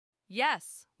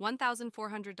Yes,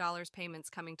 $1,400 payments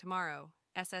coming tomorrow.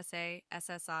 SSA,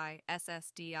 SSI,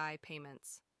 SSDI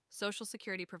payments. Social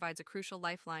Security provides a crucial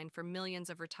lifeline for millions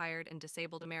of retired and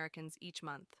disabled Americans each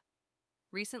month.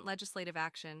 Recent legislative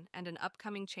action and an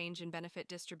upcoming change in benefit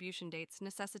distribution dates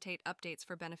necessitate updates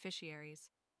for beneficiaries.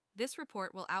 This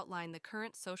report will outline the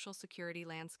current Social Security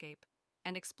landscape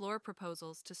and explore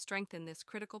proposals to strengthen this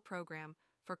critical program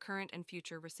for current and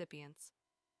future recipients.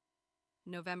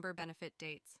 November benefit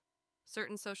dates.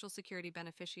 Certain Social Security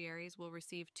beneficiaries will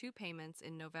receive two payments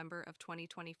in November of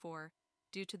 2024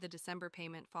 due to the December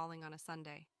payment falling on a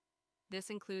Sunday. This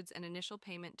includes an initial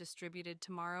payment distributed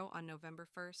tomorrow on November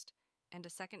 1st and a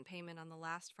second payment on the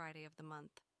last Friday of the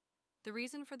month. The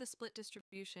reason for the split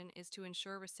distribution is to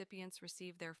ensure recipients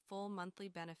receive their full monthly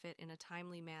benefit in a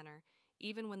timely manner,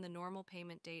 even when the normal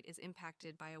payment date is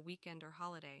impacted by a weekend or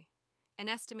holiday. An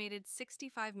estimated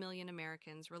 65 million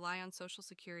Americans rely on Social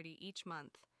Security each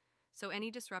month, so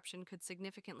any disruption could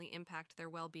significantly impact their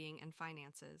well-being and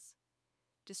finances.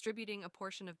 Distributing a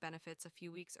portion of benefits a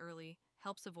few weeks early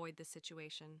helps avoid this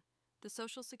situation. The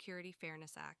Social Security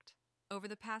Fairness Act. Over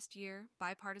the past year,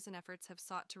 bipartisan efforts have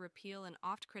sought to repeal an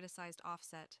oft-criticized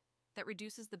offset that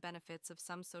reduces the benefits of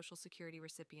some Social Security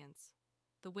recipients.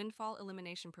 The Windfall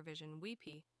Elimination Provision,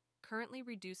 WEP, currently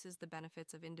reduces the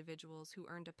benefits of individuals who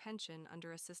earned a pension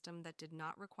under a system that did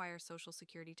not require Social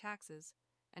Security taxes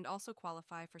and also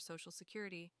qualify for Social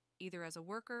Security either as a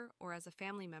worker or as a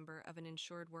family member of an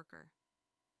insured worker.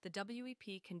 The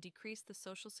WEP can decrease the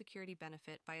Social Security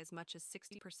benefit by as much as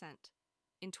 60%.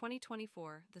 In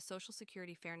 2024, the Social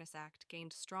Security Fairness Act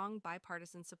gained strong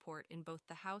bipartisan support in both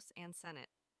the House and Senate.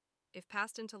 If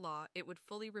passed into law, it would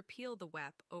fully repeal the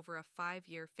WEP over a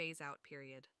 5-year phase-out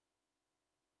period.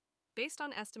 Based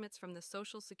on estimates from the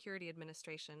Social Security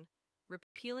Administration,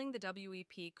 repealing the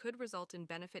WEP could result in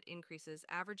benefit increases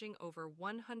averaging over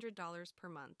 $100 per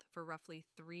month for roughly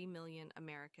 3 million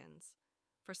Americans.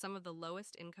 For some of the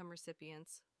lowest income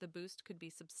recipients, the boost could be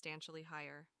substantially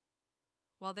higher.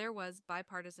 While there was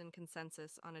bipartisan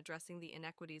consensus on addressing the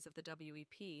inequities of the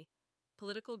WEP,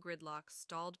 political gridlock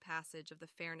stalled passage of the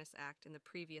Fairness Act in the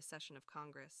previous session of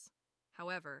Congress.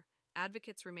 However,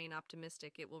 advocates remain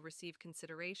optimistic it will receive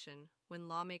consideration when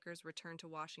lawmakers return to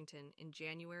Washington in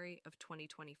January of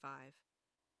 2025.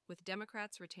 With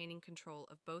Democrats retaining control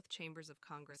of both chambers of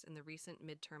Congress in the recent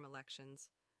midterm elections,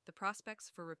 the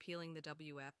prospects for repealing the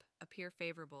WEP appear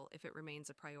favorable if it remains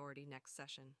a priority next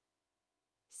session.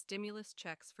 Stimulus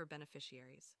checks for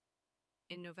beneficiaries.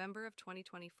 In November of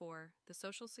 2024, the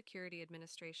Social Security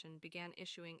Administration began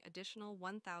issuing additional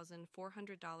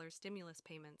 $1,400 stimulus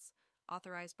payments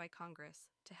authorized by Congress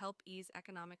to help ease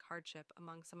economic hardship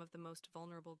among some of the most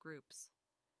vulnerable groups.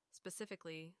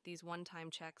 Specifically, these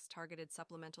one-time checks targeted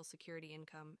Supplemental Security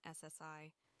Income,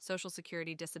 SSI, Social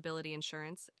Security Disability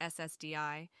Insurance,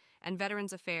 SSDI, and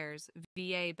Veterans Affairs,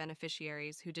 VA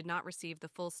beneficiaries who did not receive the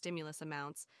full stimulus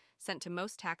amounts sent to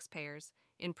most taxpayers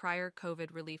in prior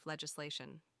COVID relief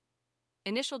legislation.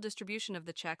 Initial distribution of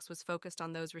the checks was focused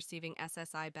on those receiving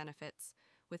SSI benefits,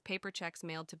 with paper checks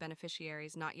mailed to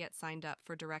beneficiaries not yet signed up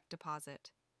for direct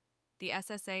deposit. The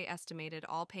SSA estimated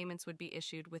all payments would be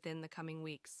issued within the coming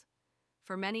weeks.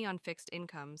 For many on fixed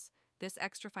incomes, this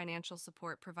extra financial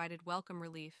support provided welcome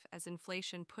relief as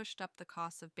inflation pushed up the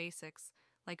costs of basics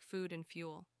like food and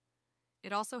fuel.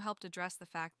 It also helped address the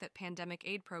fact that pandemic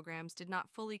aid programs did not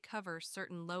fully cover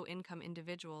certain low-income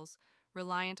individuals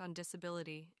reliant on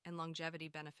disability and longevity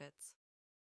benefits.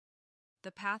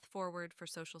 The path forward for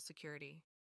Social Security.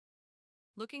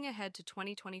 Looking ahead to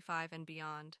 2025 and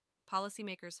beyond,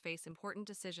 policymakers face important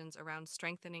decisions around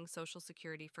strengthening Social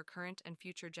Security for current and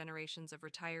future generations of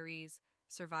retirees,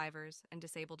 survivors, and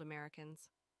disabled Americans.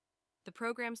 The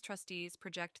program's trustees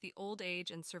project the Old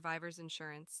Age and Survivors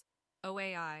Insurance,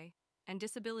 OAI, and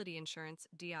Disability Insurance,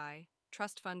 DI,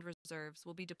 trust fund reserves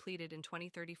will be depleted in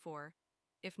 2034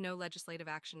 if no legislative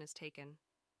action is taken.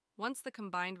 Once the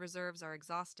combined reserves are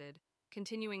exhausted,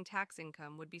 continuing tax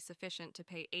income would be sufficient to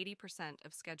pay 80%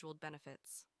 of scheduled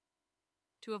benefits.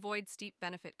 To avoid steep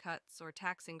benefit cuts or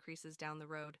tax increases down the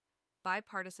road,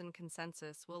 bipartisan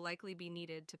consensus will likely be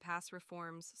needed to pass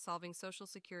reforms solving Social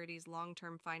Security's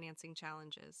long-term financing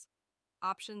challenges.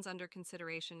 Options under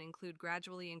consideration include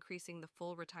gradually increasing the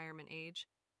full retirement age,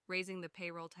 raising the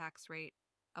payroll tax rate,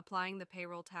 applying the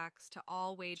payroll tax to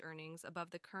all wage earnings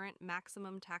above the current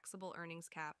maximum taxable earnings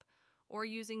cap, or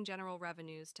using general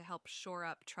revenues to help shore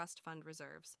up trust fund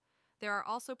reserves. There are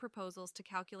also proposals to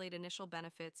calculate initial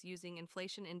benefits using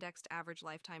inflation-indexed average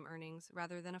lifetime earnings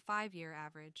rather than a 5-year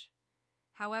average.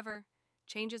 However,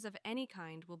 changes of any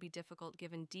kind will be difficult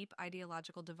given deep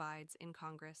ideological divides in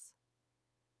Congress.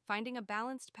 finding a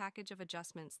balanced package of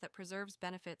adjustments that preserves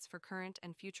benefits for current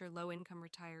and future low-income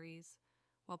retirees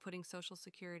while putting Social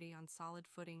Security on solid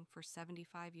footing for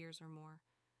 75 years or more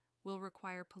will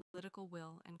require political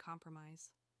will and compromise.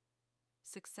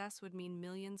 Success would mean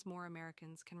millions more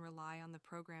Americans can rely on the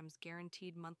program's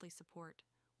guaranteed monthly support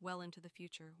well into the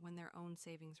future when their own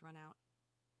savings run out.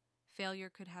 Failure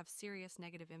could have serious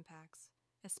negative impacts,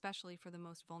 especially for the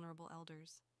most vulnerable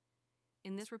elders.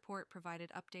 In this report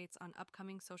provided updates on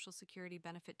upcoming Social Security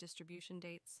benefit distribution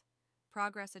dates,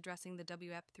 progress addressing the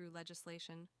WEP through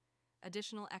legislation,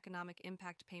 additional economic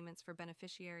impact payments for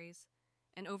beneficiaries,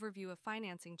 an overview of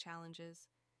financing challenges,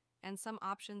 and some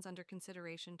options under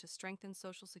consideration to strengthen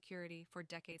Social Security for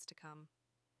decades to come.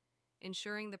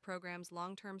 Ensuring the program's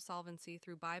long-term solvency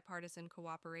through bipartisan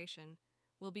cooperation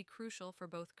will be crucial for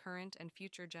both current and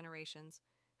future generations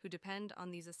who depend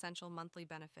on these essential monthly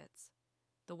benefits.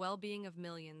 The well-being of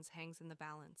millions hangs in the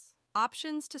balance.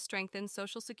 Options to strengthen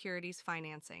Social Security's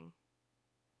financing.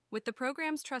 With the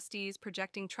program's trustees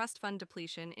projecting trust fund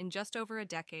depletion in just over a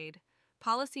decade,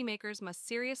 policymakers must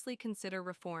seriously consider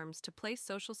reforms to place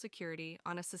Social Security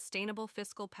on a sustainable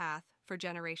fiscal path for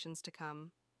generations to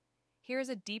come. Here is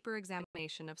a deeper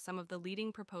examination of some of the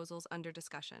leading proposals under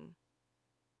discussion.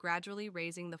 Gradually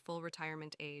raising the full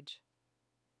retirement age.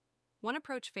 One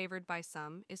approach favored by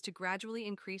some is to gradually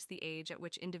increase the age at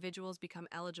which individuals become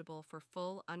eligible for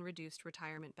full, unreduced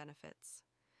retirement benefits.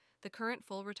 The current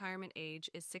full retirement age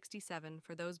is 67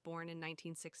 for those born in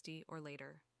 1960 or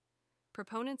later.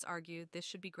 Proponents argue this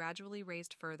should be gradually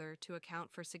raised further to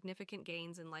account for significant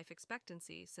gains in life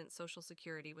expectancy since Social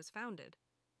Security was founded.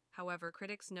 However,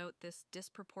 critics note this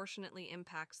disproportionately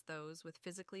impacts those with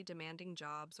physically demanding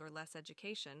jobs or less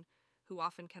education, who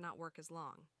often cannot work as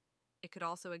long. It could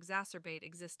also exacerbate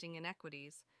existing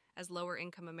inequities, as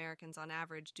lower-income Americans on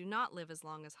average do not live as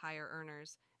long as higher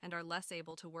earners and are less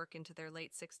able to work into their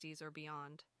late 60s or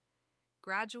beyond.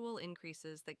 Gradual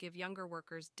increases that give younger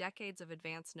workers decades of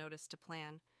advance notice to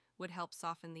plan would help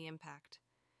soften the impact.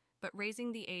 But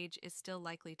raising the age is still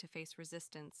likely to face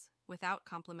resistance without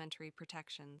complementary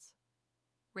protections.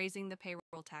 Raising the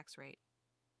payroll tax rate.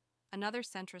 Another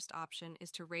centrist option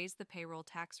is to raise the payroll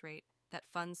tax rate that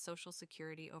funds Social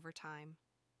Security over time.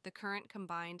 The current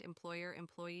combined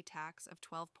employer-employee tax of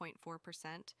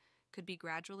 12.4% could be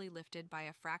gradually lifted by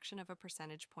a fraction of a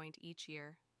percentage point each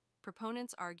year.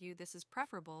 Proponents argue this is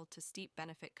preferable to steep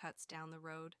benefit cuts down the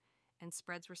road and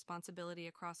spreads responsibility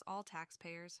across all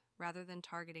taxpayers rather than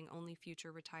targeting only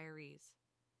future retirees.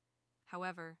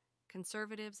 However,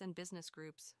 conservatives and business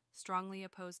groups strongly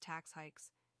oppose tax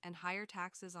hikes, and higher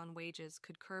taxes on wages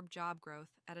could curb job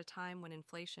growth at a time when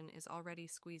inflation is already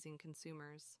squeezing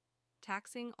consumers.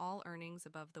 Taxing all earnings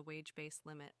above the wage-based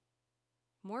limit.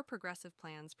 More progressive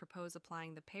plans propose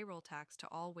applying the payroll tax to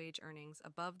all wage earnings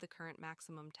above the current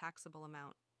maximum taxable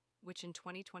amount, which in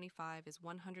 2025 is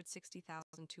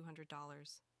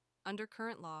 $160,200. Under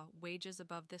current law, wages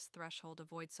above this threshold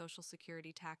avoid Social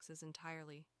Security taxes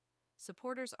entirely.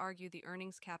 Supporters argue the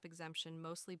earnings cap exemption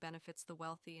mostly benefits the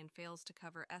wealthy and fails to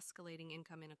cover escalating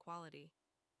income inequality.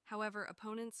 However,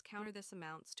 opponents counter this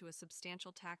amounts to a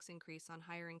substantial tax increase on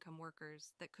higher-income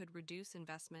workers that could reduce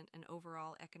investment and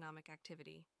overall economic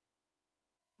activity.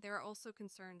 There are also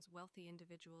concerns wealthy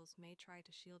individuals may try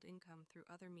to shield income through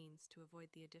other means to avoid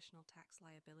the additional tax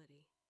liability.